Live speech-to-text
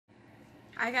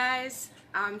Hi guys,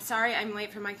 I'm sorry I'm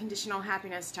late for my conditional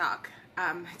happiness talk.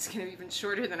 It's going to be even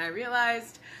shorter than I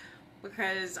realized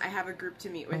because I have a group to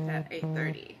meet with at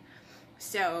 8:30.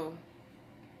 So,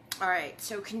 alright,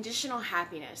 so conditional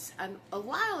happiness. A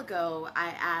while ago I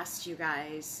asked you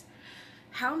guys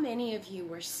how many of you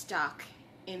were stuck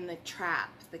in the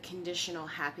trap, the conditional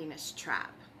happiness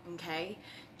trap, okay?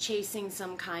 Chasing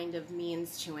some kind of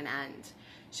means to an end.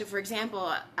 So for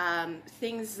example,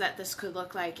 things that this could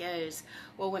look like is,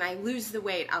 well, when I lose the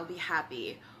weight, I'll be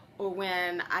happy. Or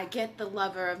when I get the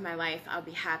lover of my life, I'll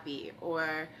be happy.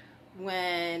 Or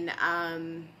when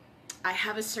I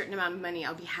have a certain amount of money,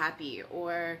 I'll be happy.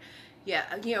 Or, yeah,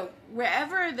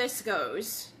 wherever this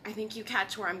goes, I think you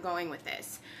catch where I'm going with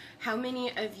this. How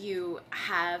many of you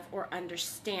have or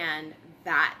understand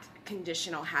that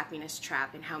conditional happiness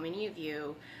trap, and how many of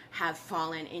you have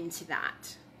fallen into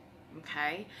that?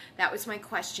 Okay, that was my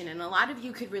question, and a lot of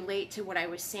you could relate to what I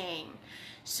was saying.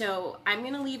 So I'm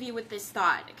going to leave you with this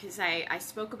thought, because I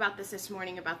spoke about this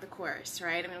morning about the course,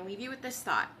 right? I'm going to leave you with this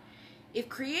thought. If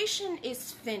creation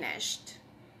is finished,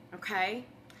 okay,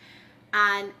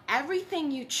 and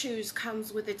everything you choose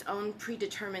comes with its own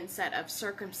predetermined set of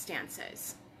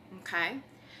circumstances, okay,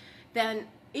 then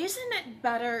isn't it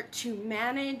better to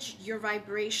manage your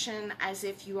vibration as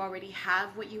if you already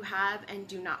have what you have and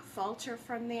do not falter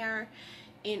from there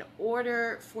in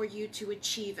order for you to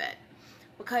achieve it?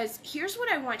 Because here's what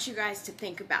I want you guys to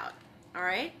think about, all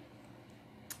right?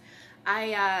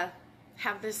 I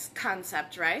have this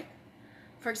concept, right?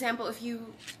 For example, if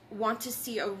you want to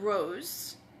see a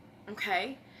rose,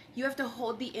 okay, you have to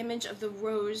hold the image of the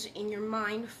rose in your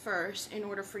mind first in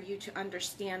order for you to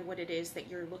understand what it is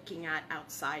that you're looking at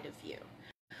outside of you.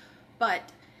 But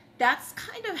that's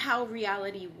kind of how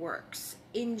reality works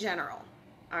in general,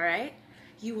 all right?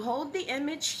 You hold the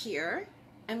image here,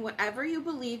 and whatever you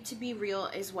believe to be real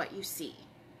is what you see,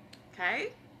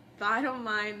 okay? Bottom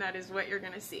line, that is what you're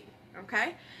going to see,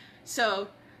 okay? So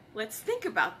let's think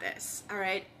about this, all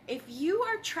right? If you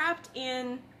are trapped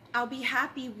in, I'll be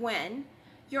happy when,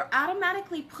 you're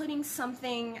automatically putting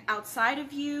something outside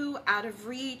of you, out of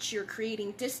reach, you're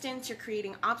creating distance, you're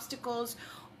creating obstacles,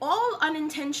 all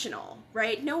unintentional,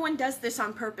 right? No one does this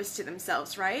on purpose to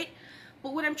themselves, right?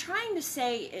 But what I'm trying to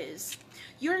say is,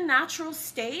 your natural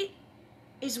state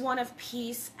is one of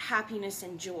peace, happiness,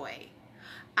 and joy.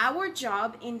 Our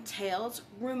job entails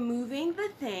removing the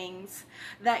things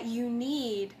that you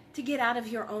need to get out of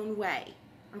your own way,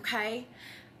 okay?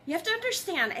 You have to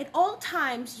understand, at all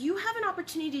times, you have an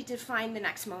opportunity to find the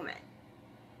next moment.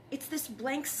 It's this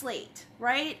blank slate,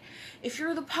 right? If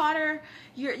you're the potter,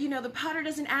 the potter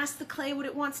doesn't ask the clay what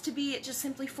it wants to be, it just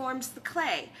simply forms the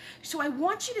clay. So I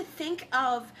want you to think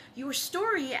of your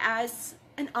story as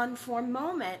an unformed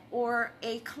moment or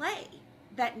a clay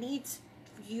that needs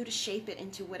for you to shape it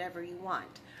into whatever you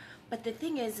want. But the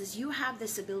thing is you have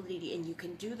this ability, and you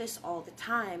can do this all the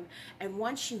time. And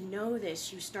once you know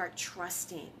this, you start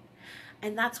trusting.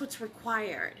 And that's what's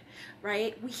required,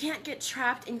 right? We can't get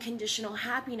trapped in conditional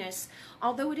happiness,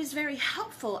 although it is very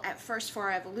helpful at first for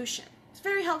our evolution. It's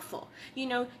very helpful.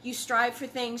 You strive for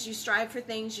things, you strive for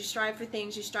things, you strive for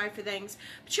things, you strive for things.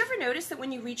 But you ever notice that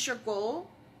when you reach your goal,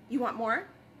 you want more,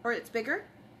 or it's bigger?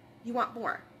 You want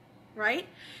more. Right?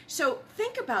 So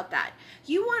think about that.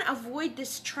 You want to avoid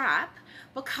this trap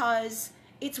because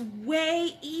it's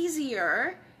way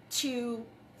easier to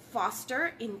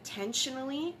foster,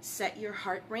 intentionally set your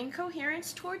heart-brain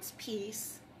coherence towards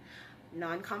peace,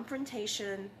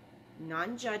 non-confrontation,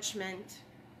 non-judgment,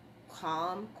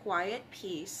 calm, quiet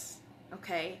peace,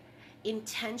 okay?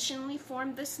 Intentionally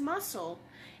form this muscle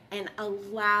and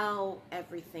allow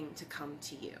everything to come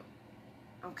to you.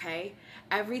 Okay?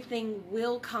 Everything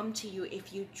will come to you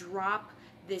if you drop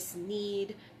this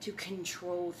need to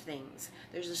control things.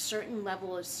 There's a certain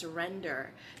level of surrender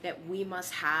that we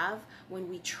must have when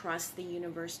we trust the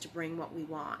universe to bring what we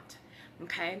want.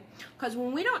 Okay? Because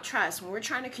when we don't trust, when we're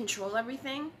trying to control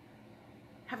everything,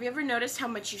 have you ever noticed how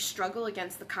much you struggle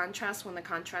against the contrast when the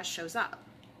contrast shows up?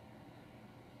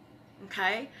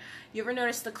 Okay? You ever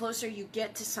notice the closer you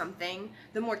get to something,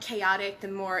 the more chaotic, the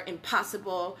more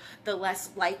impossible, the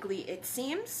less likely it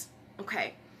seems?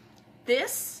 Okay.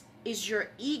 This is your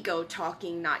ego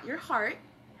talking, not your heart.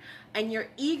 And your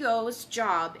ego's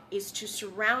job is to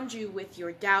surround you with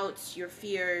your doubts, your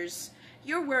fears,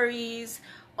 your worries,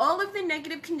 all of the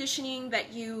negative conditioning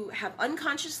that you have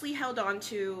unconsciously held on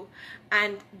to.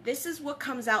 And this is what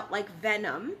comes out like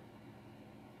venom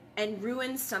and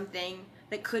ruins something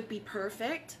that could be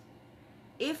perfect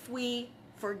if we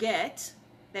forget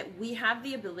that we have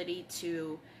the ability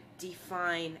to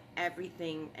define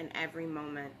everything and every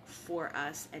moment for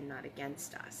us and not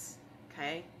against us.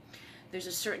 okay? There's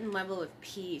a certain level of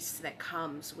peace that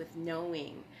comes with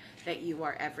knowing that you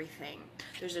are everything.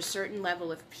 There's a certain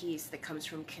level of peace that comes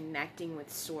from connecting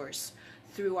with Source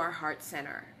through our heart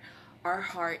center. Our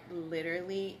heart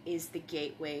literally is the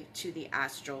gateway to the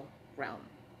astral realm,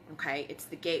 okay? It's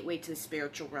the gateway to the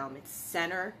spiritual realm. It's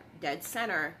center, dead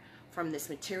center from this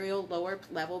material lower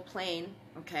level plane,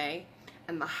 okay,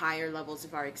 and the higher levels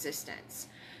of our existence.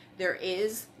 There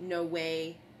is no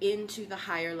way into the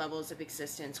higher levels of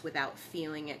existence without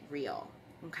feeling it real,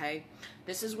 okay?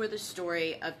 This is where the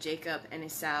story of Jacob and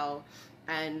Esau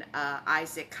and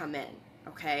Isaac come in,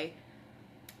 okay?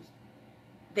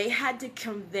 They had to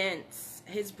convince,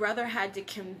 his brother had to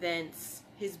convince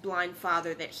his blind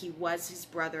father that he was his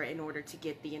brother in order to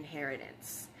get the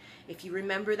inheritance. If you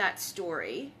remember that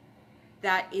story,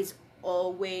 that is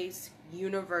always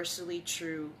universally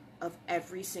true of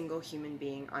every single human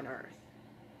being on earth.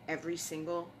 Every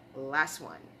single last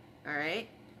one, all right?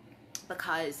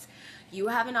 Because you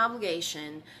have an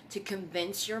obligation to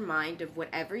convince your mind of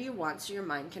whatever you want so your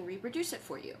mind can reproduce it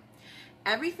for you.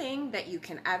 Everything that you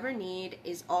can ever need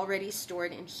is already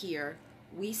stored in here.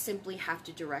 We simply have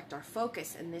to direct our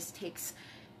focus, and this takes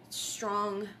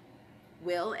strong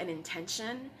will and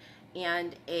intention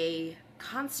and a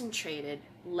concentrated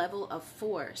level of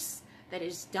force that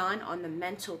is done on the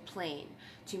mental plane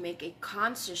to make a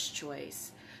conscious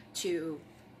choice to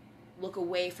look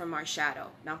away from our shadow,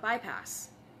 not bypass,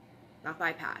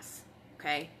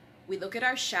 okay? We look at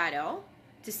our shadow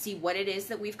to see what it is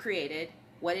that we've created,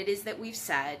 what it is that we've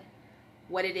said,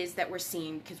 what it is that we're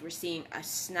seeing, because we're seeing a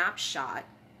snapshot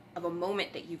of a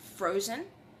moment that you've frozen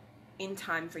in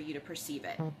time for you to perceive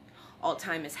it. All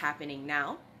time is happening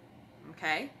now,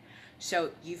 okay?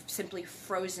 So you've simply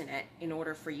frozen it in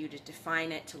order for you to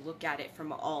define it, to look at it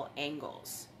from all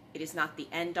angles. It is not the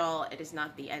end all. It is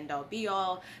not the end all be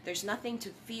all. There's nothing to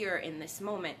fear in this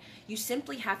moment. You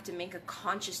simply have to make a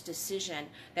conscious decision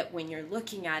that when you're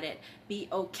looking at it, be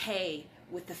okay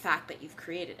with the fact that you've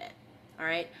created it. All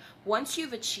right? Once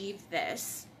you've achieved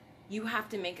this, you have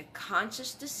to make a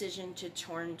conscious decision to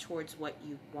turn towards what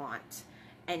you want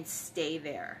and stay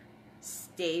there.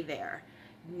 Stay there.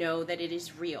 Know that it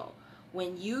is real.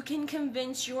 When you can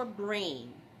convince your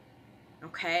brain,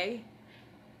 okay,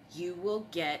 you will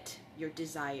get your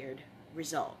desired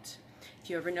result. If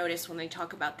you ever notice when they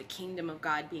talk about the kingdom of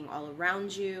God being all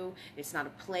around you, it's not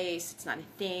a place, it's not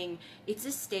a thing, it's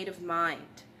a state of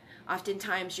mind.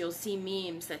 Oftentimes you'll see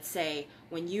memes that say,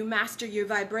 when you master your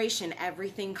vibration,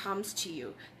 everything comes to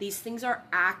you. These things are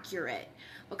accurate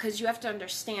because you have to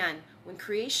understand when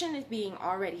creation is being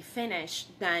already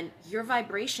finished, then your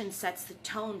vibration sets the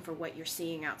tone for what you're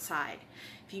seeing outside.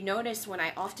 If you notice, when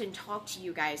I often talk to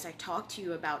you guys, I talk to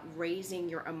you about raising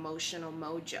your emotional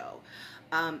mojo.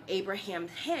 Abraham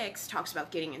Hicks talks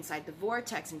about getting inside the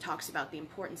vortex and talks about the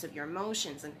importance of your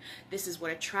emotions, and this is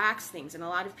what attracts things. And a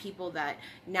lot of people that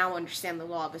now understand the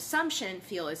law of assumption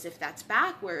feel as if that's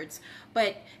backwards,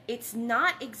 but it's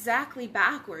not exactly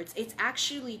backwards. It's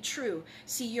actually true.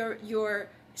 See, your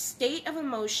state of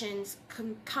emotions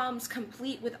comes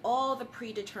complete with all the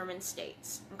predetermined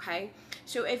states, okay?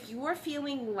 So if you are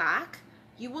feeling lack,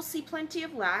 you will see plenty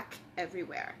of lack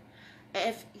everywhere.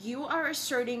 If you are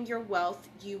asserting your wealth,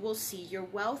 you will see your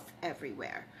wealth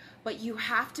everywhere. But you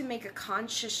have to make a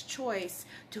conscious choice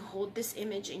to hold this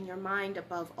image in your mind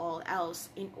above all else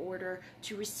in order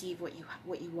to receive what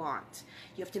you want.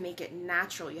 You have to make it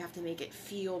natural. You have to make it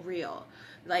feel real.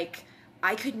 Like,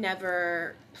 I could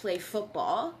never play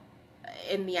football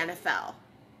in the NFL.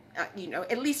 You know,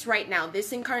 at least right now,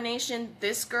 this incarnation,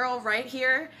 this girl right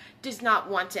here does not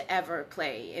want to ever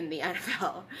play in the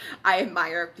NFL. I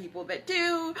admire people that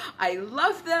do. I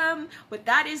love them, but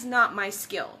that is not my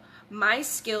skill. My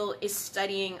skill is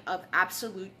studying of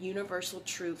absolute universal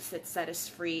truths that set us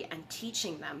free and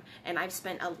teaching them. And I've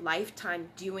spent a lifetime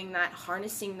doing that,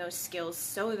 harnessing those skills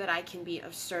so that I can be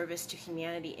of service to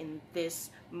humanity in this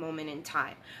moment in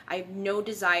time. I have no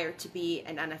desire to be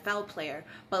an NFL player,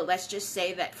 but let's just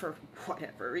say that for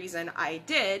whatever reason I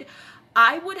did,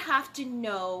 I would have to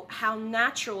know how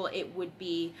natural it would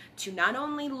be to not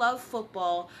only love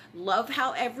football, love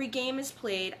how every game is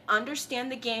played, understand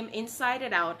the game inside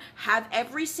and out, have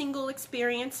every single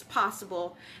experience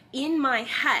possible in my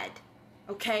head,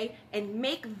 okay, and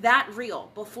make that real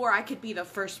before I could be the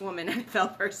first woman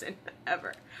NFL person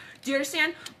ever. Do you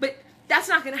understand? But that's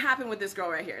not going to happen with this girl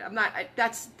right here.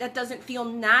 That doesn't feel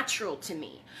natural to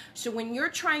me. So when you're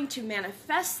trying to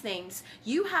manifest things,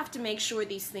 you have to make sure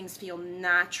these things feel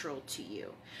natural to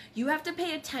you. You have to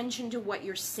pay attention to what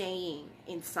you're saying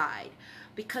inside,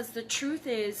 because the truth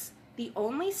is, the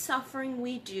only suffering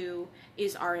we do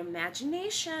is our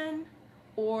imagination.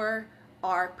 or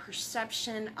our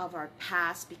perception of our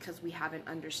past because we haven't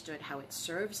understood how it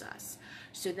serves us.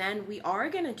 So then we are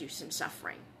going to do some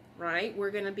suffering, right? We're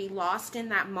going to be lost in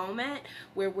that moment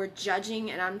where we're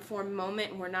judging an unformed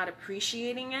moment and we're not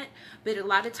appreciating it. But a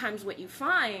lot of times what you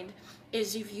find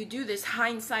is if you do this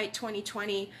hindsight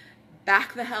 2020,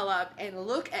 back the hell up and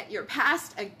look at your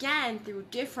past again through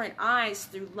different eyes,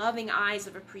 through loving eyes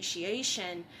of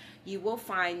appreciation, you will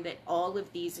find that all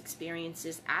of these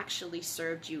experiences actually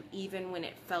served you even when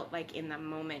it felt like in the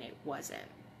moment it wasn't.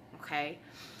 Okay?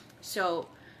 So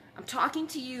I'm talking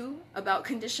to you about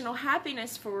conditional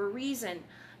happiness for a reason,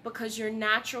 because your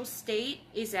natural state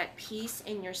is at peace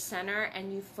in your center,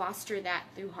 and you foster that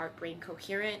through heart-brain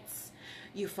coherence.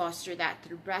 You foster that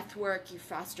through breath work. You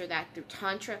foster that through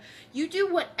tantra. You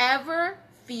do whatever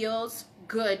feels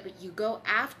good, but you go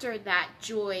after that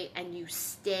joy and you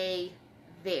stay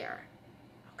there,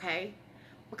 okay?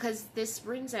 Because this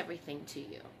brings everything to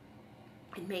you.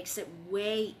 It makes it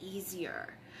way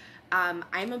easier. I'm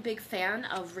a big fan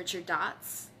of Richard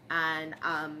Dott's, and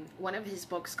one of his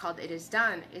books called It Is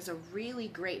Done is a really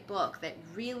great book that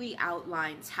really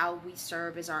outlines how we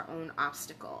serve as our own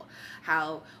obstacle,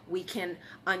 how we can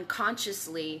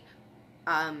unconsciously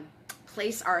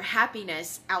place our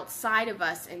happiness outside of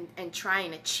us and try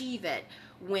and achieve it,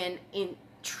 when in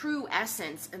true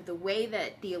essence and the way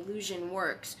that the illusion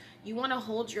works, you want to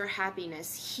hold your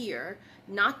happiness here,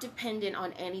 not dependent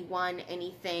on anyone,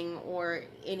 anything, or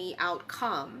any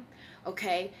outcome,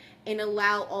 okay? And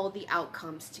allow all the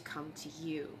outcomes to come to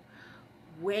you.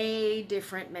 Way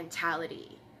different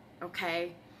mentality,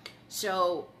 okay?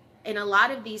 So in a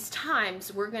lot of these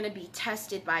times, we're going to be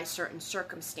tested by certain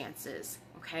circumstances,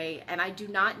 okay? And I do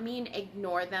not mean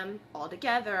ignore them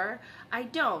altogether. I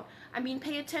don't. I mean,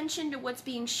 pay attention to what's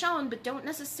being shown, but don't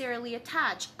necessarily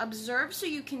attach. Observe so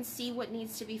you can see what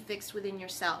needs to be fixed within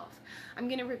yourself. I'm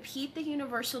going to repeat the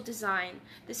universal design.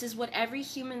 This is what every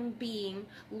human being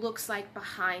looks like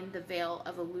behind the veil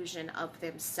of illusion of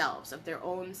themselves, of their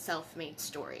own self-made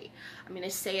story. I'm going to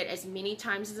say it as many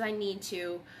times as I need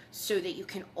to so that you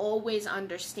can always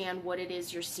understand what it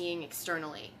is you're seeing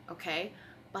externally, okay?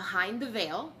 Behind the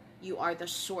veil, you are the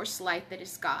source light that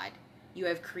is God. You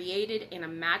have created an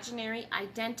imaginary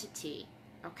identity,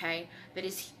 okay, that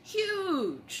is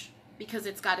huge because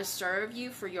it's got to serve you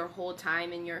for your whole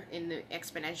time in the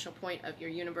exponential point of your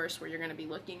universe where you're going to be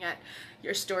looking at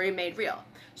your story made real.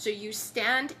 So you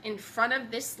stand in front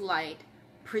of this light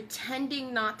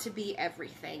pretending not to be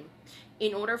everything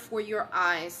in order for your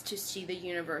eyes to see the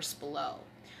universe below.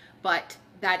 But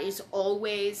that is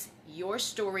always your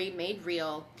story made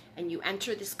real, and you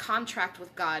enter this contract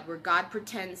with God where God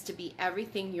pretends to be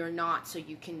everything you're not so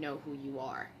you can know who you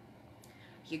are.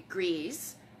 He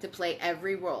agrees to play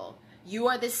every role. You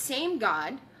are the same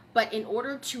God, but in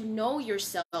order to know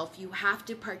yourself, you have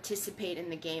to participate in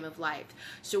the game of life.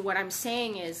 So what I'm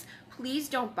saying is, please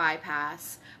don't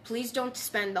bypass. Please don't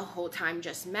spend the whole time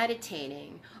just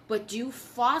meditating, but do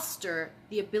foster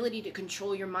the ability to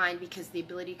control your mind, because the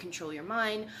ability to control your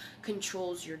mind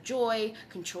controls your joy,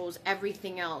 controls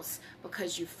everything else,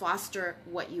 because you foster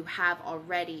what you have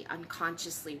already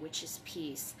unconsciously, which is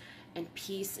peace. And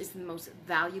peace is the most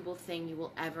valuable thing you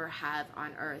will ever have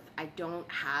on earth. I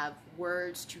don't have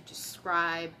words to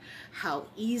describe how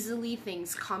easily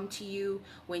things come to you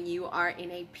when you are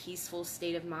in a peaceful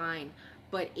state of mind.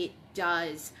 But it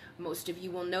does. Most of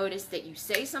you will notice that you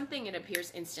say something, it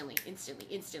appears instantly, instantly,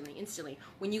 instantly, instantly.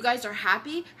 When you guys are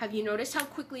happy, have you noticed how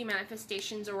quickly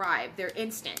manifestations arrive? They're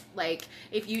instant. Like,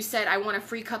 if you said, I want a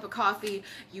free cup of coffee,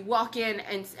 you walk in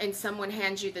and someone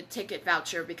hands you the ticket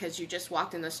voucher because you just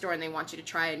walked in the store and they want you to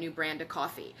try a new brand of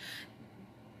coffee.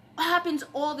 It happens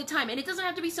all the time. And it doesn't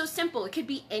have to be so simple. It could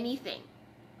be anything,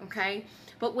 okay?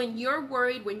 But when you're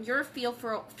worried, when you're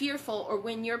fearful, or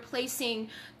when you're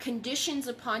placing conditions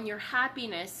upon your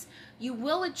happiness, you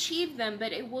will achieve them,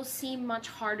 but it will seem much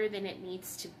harder than it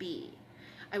needs to be.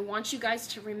 I want you guys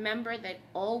to remember that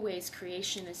always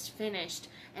creation is finished,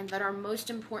 and that our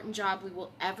most important job we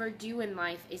will ever do in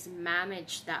life is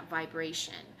manage that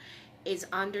vibration, is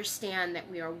understand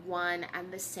that we are one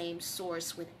and the same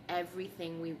source with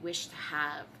everything we wish to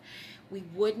have. We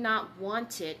would not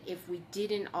want it if we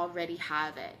didn't already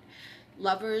have it.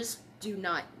 Lovers do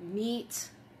not meet.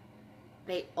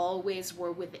 They always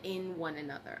were within one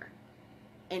another.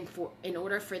 And in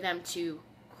order for them to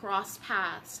cross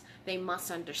paths, they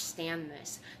must understand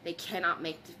this. They cannot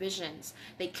make divisions.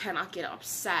 They cannot get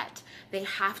upset. They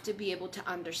have to be able to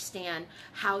understand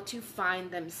how to find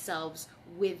themselves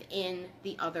within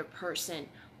the other person,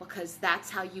 because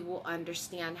that's how you will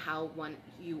understand how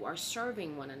you are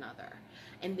serving one another.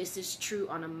 And this is true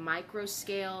on a micro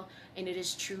scale, and it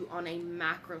is true on a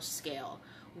macro scale.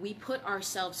 We put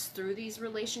ourselves through these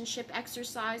relationship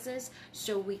exercises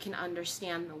so we can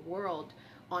understand the world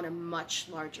on a much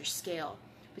larger scale.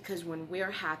 Because when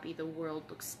we're happy, the world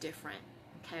looks different,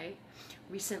 okay?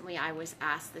 Recently, I was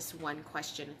asked this one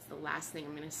question. It's the last thing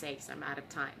I'm going to say because I'm out of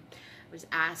time. I was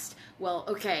asked, well,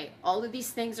 okay, all of these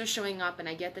things are showing up, and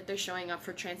I get that they're showing up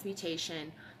for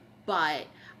transmutation, but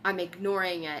I'm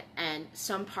ignoring it, and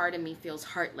some part of me feels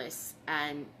heartless,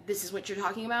 and this is what you're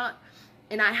talking about?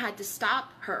 And I had to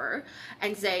stop her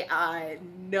and say,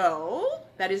 no,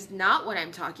 that is not what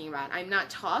I'm talking about. I'm not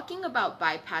talking about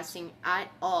bypassing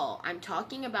at all. I'm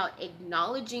talking about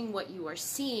acknowledging what you are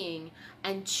seeing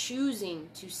and choosing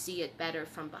to see it better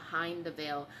from behind the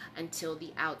veil until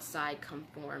the outside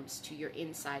conforms to your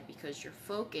inside, because your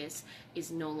focus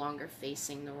is no longer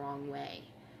facing the wrong way.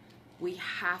 We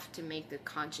have to make the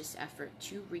conscious effort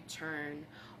to return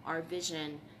our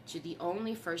vision to the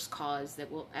only first cause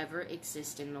that will ever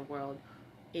exist in the world.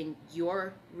 In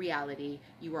your reality,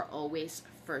 you are always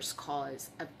first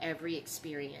cause of every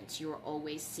experience. You are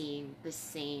always seeing the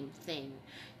same thing.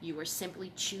 You are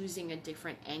simply choosing a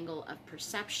different angle of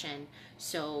perception.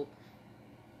 So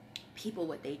people,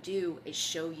 what they do is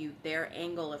show you their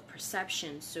angle of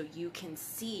perception so you can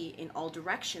see in all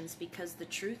directions, because the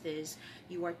truth is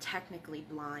you are technically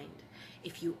blind.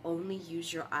 If you only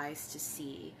use your eyes to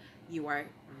see, you are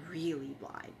really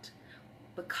blind,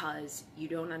 because you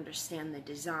don't understand the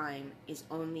design is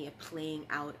only a playing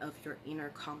out of your inner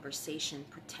conversation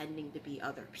pretending to be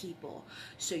other people.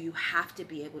 So you have to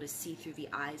be able to see through the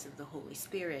eyes of the Holy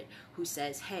Spirit, who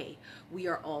says, hey, we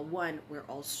are all one, we're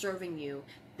all serving you.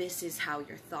 This is how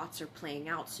your thoughts are playing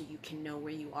out, so you can know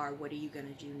where you are. What are you going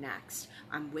to do next?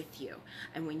 I'm with you.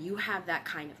 And when you have that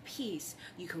kind of peace,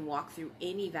 you can walk through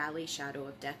any valley, shadow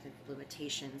of death and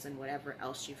limitations and whatever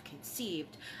else you've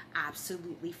conceived,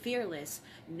 absolutely fearless,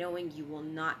 knowing you will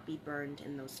not be burned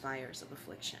in those fires of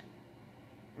affliction.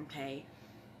 Okay?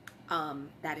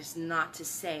 That is not to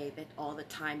say that all the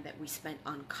time that we spent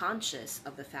unconscious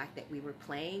of the fact that we were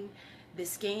playing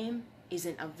this game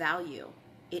isn't of value.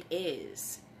 It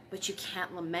is. But you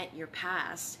can't lament your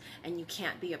past, and you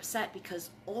can't be upset, because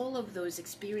all of those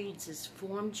experiences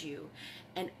formed you,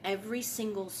 and every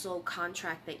single soul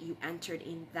contract that you entered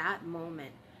in that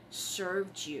moment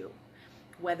served you.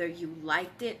 Whether you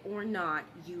liked it or not,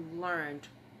 you learned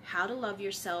how to love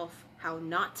yourself, how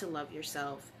not to love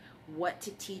yourself, what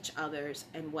to teach others,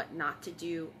 and what not to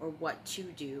do or what to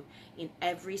do in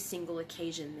every single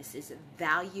occasion. This is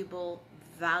valuable,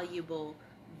 valuable,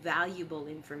 valuable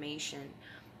information,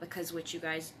 because what you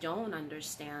guys don't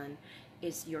understand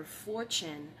is your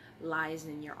fortune lies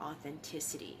in your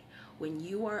authenticity. When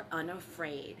you are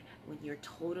unafraid, when you're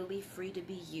totally free to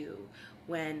be you,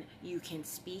 when you can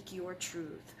speak your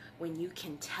truth, when you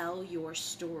can tell your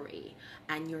story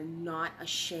and you're not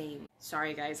ashamed.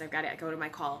 Sorry guys, I've got to go to my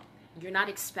call. You're not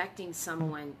expecting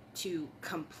someone to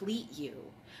complete you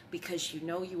because you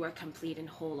know you are complete and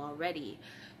whole already.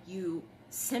 You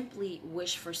simply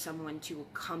wish for someone to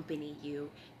accompany you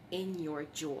in your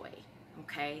joy,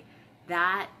 okay?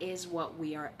 That is what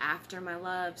we are after, my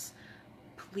loves.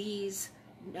 Please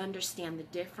understand the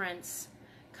difference.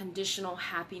 Conditional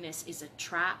happiness is a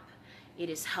trap. It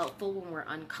is helpful when we're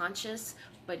unconscious,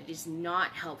 but it is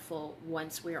not helpful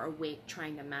once we're awake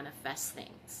trying to manifest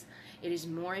things. It is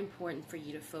more important for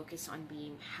you to focus on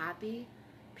being happy,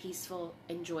 peaceful,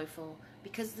 and joyful,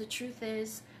 because the truth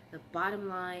is, the bottom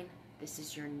line, this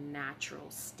is your natural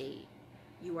state.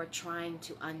 You are trying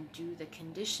to undo the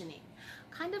conditioning.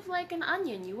 Kind of like an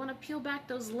onion. You want to peel back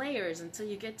those layers until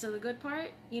you get to the good part.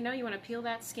 You know, you want to peel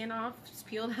that skin off, just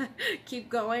peel that, keep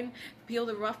going, peel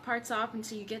the rough parts off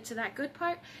until you get to that good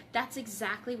part. That's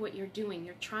exactly what you're doing.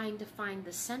 You're trying to find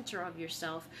the center of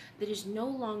yourself that is no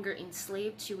longer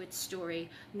enslaved to its story,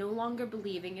 no longer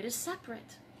believing it is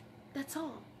separate. That's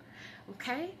all.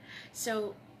 Okay?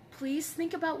 So please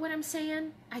think about what I'm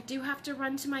saying. I do have to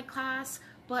run to my class,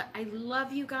 but I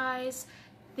love you guys.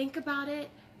 Think about it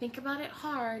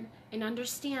hard, and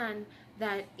understand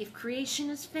that if creation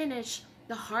is finished,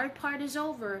 the hard part is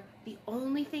over. The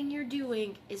only thing you're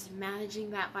doing is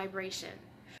managing that vibration.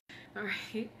 All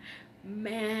right?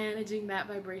 Managing that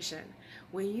vibration.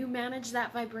 When you manage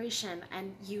that vibration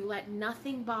and you let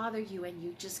nothing bother you, and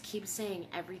you just keep saying,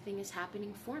 everything is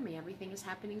happening for me, everything is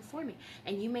happening for me,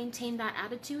 and you maintain that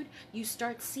attitude, you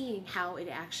start seeing how it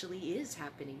actually is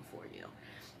happening for you.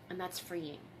 And that's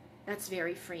freeing. That's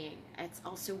very freeing. It's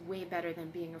also way better than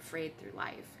being afraid through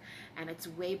life. And it's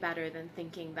way better than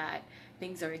thinking that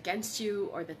things are against you,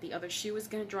 or that the other shoe is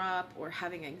going to drop, or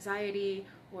having anxiety,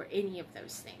 or any of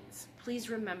those things. Please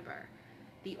remember,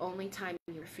 the only time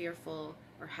you're fearful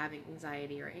or having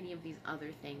anxiety or any of these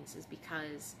other things is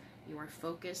because you are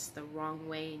focused the wrong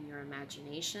way in your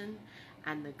imagination,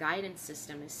 and the guidance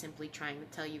system is simply trying to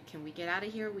tell you, can we get out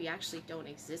of here? We actually don't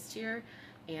exist here,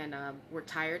 and we're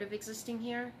tired of existing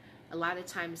here. A lot of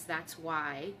times that's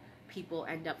why people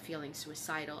end up feeling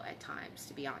suicidal at times,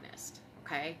 to be honest,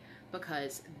 okay?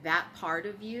 Because that part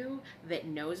of you that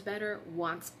knows better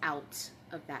wants out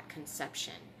of that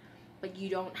conception. But you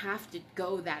don't have to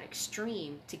go that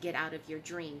extreme to get out of your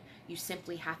dream. You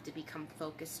simply have to become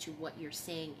focused to what you're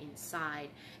saying inside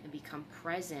and become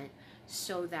present,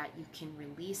 so that you can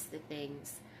release the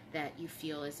things that you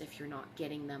feel as if you're not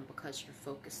getting them because you're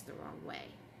focused the wrong way.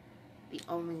 The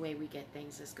only way we get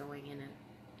things is going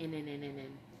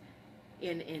in,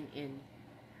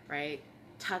 right?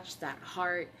 Touch that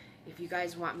heart. If you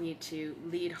guys want me to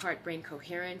lead heart-brain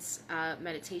coherence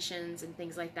meditations and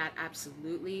things like that,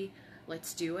 absolutely,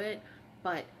 let's do it.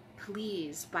 But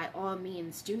please, by all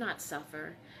means, do not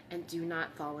suffer and do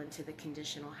not fall into the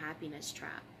conditional happiness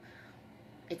trap.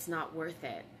 It's not worth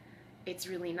it. It's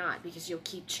really not, because you'll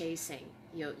keep chasing.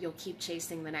 You'll keep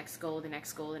chasing the next goal, the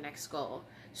next goal, the next goal.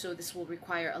 So this will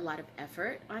require a lot of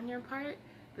effort on your part,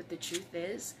 but the truth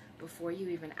is, before you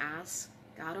even ask,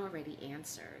 God already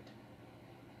answered.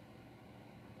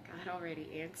 God already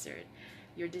answered.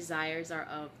 Your desires are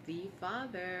of the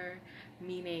Father,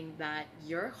 meaning that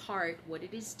your heart, what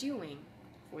it is doing,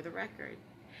 for the record,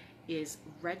 is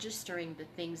registering the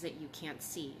things that you can't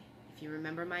see. If you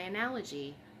remember my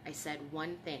analogy, I said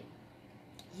one thing.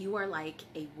 You are like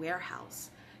a warehouse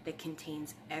that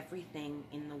contains everything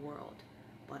in the world.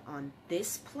 But on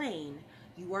this plane,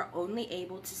 you are only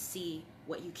able to see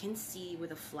what you can see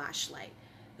with a flashlight.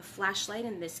 The flashlight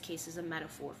in this case is a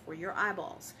metaphor for your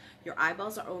eyeballs. Your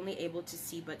eyeballs are only able to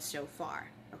see but so far,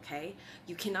 okay?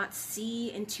 You cannot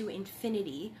see into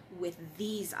infinity with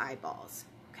these eyeballs,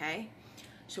 okay?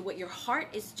 So what your heart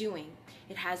is doing,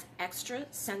 it has extra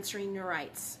sensory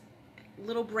neurites,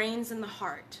 little brains in the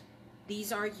heart.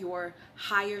 These are your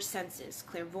higher senses: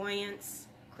 clairvoyance,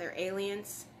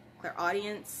 clairalience,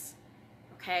 clairaudience,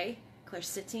 okay,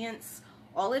 clairsentience.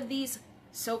 All of these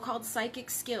so-called psychic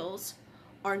skills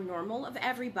are normal of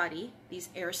everybody. These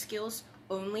air skills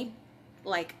only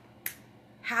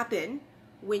happen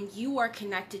when you are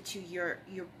connected to you're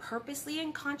purposely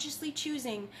and consciously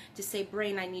choosing to say,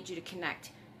 brain, I need you to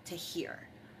connect to here.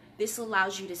 This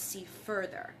allows you to see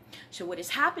further. So what is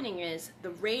happening is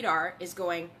the radar is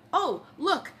going, oh,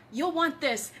 look, you'll want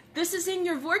this. This is in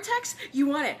your vortex. You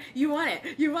want it. You want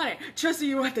it. You want it. Trust me,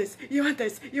 you want this. You want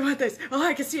this. You want this. Oh,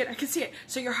 I can see it. I can see it.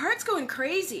 So your heart's going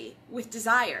crazy with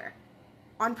desire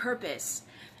on purpose.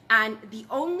 And the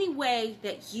only way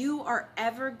that you are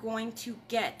ever going to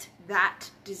get that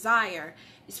desire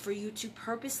is for you to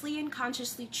purposely and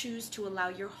consciously choose to allow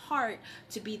your heart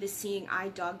to be the seeing eye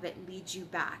dog that leads you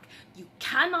back. You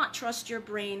cannot trust your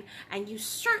brain, and you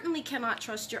certainly cannot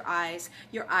trust your eyes.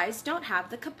 Your eyes don't have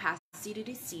the capacity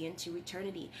to see into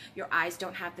eternity. Your eyes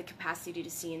don't have the capacity to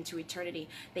see into eternity.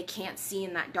 They can't see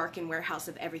in that darkened warehouse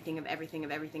of everything, of everything,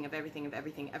 of everything, of everything, of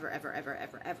everything, ever, ever, ever,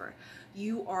 ever, ever.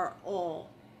 You are all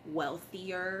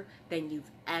wealthier than you've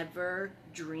ever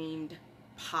dreamed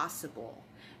possible.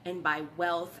 And by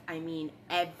wealth, I mean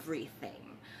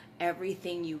everything.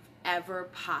 Everything you've ever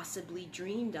possibly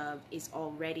dreamed of is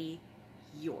already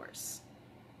yours.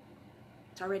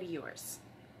 It's already yours.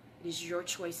 It is your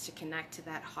choice to connect to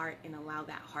that heart and allow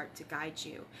that heart to guide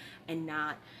you, and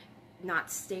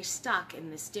not stay stuck in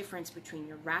this difference between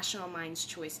your rational mind's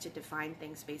choice to define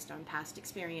things based on past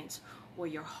experience, or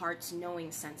your heart's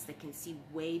knowing sense that can see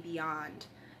way beyond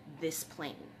this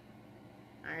plane.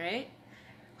 All right?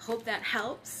 Hope that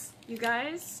helps, you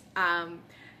guys.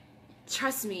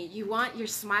 Trust me, you want your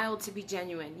smile to be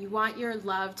genuine. You want your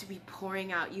love to be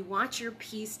pouring out. You want your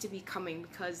peace to be coming,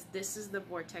 because this is the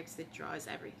vortex that draws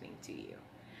everything to you.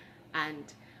 And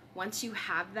once you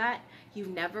have that, you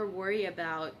never worry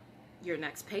about your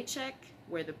next paycheck,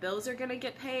 where the bills are gonna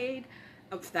get paid,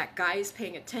 if that guy is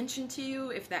paying attention to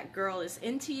you, if that girl is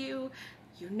into you.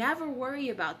 You never worry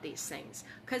about these things,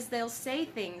 because they'll say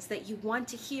things that you want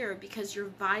to hear because you're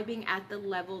vibing at the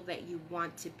level that you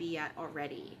want to be at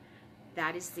already.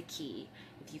 That is the key.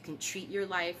 If you can treat your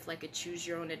life like a choose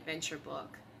your own adventure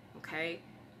book, okay?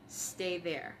 Stay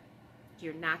there.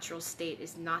 Your natural state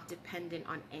is not dependent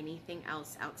on anything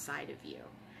else outside of you.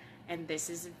 And this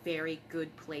is a very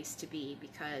good place to be,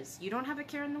 because you don't have a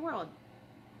care in the world.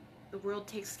 The world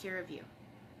takes care of you.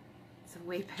 It's a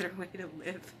way better way to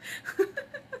live.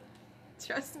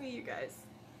 Trust me, you guys.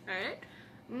 All right?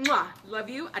 Mwah! Love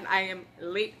you, and I am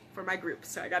late for my group,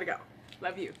 so I gotta go.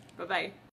 Love you. Bye-bye.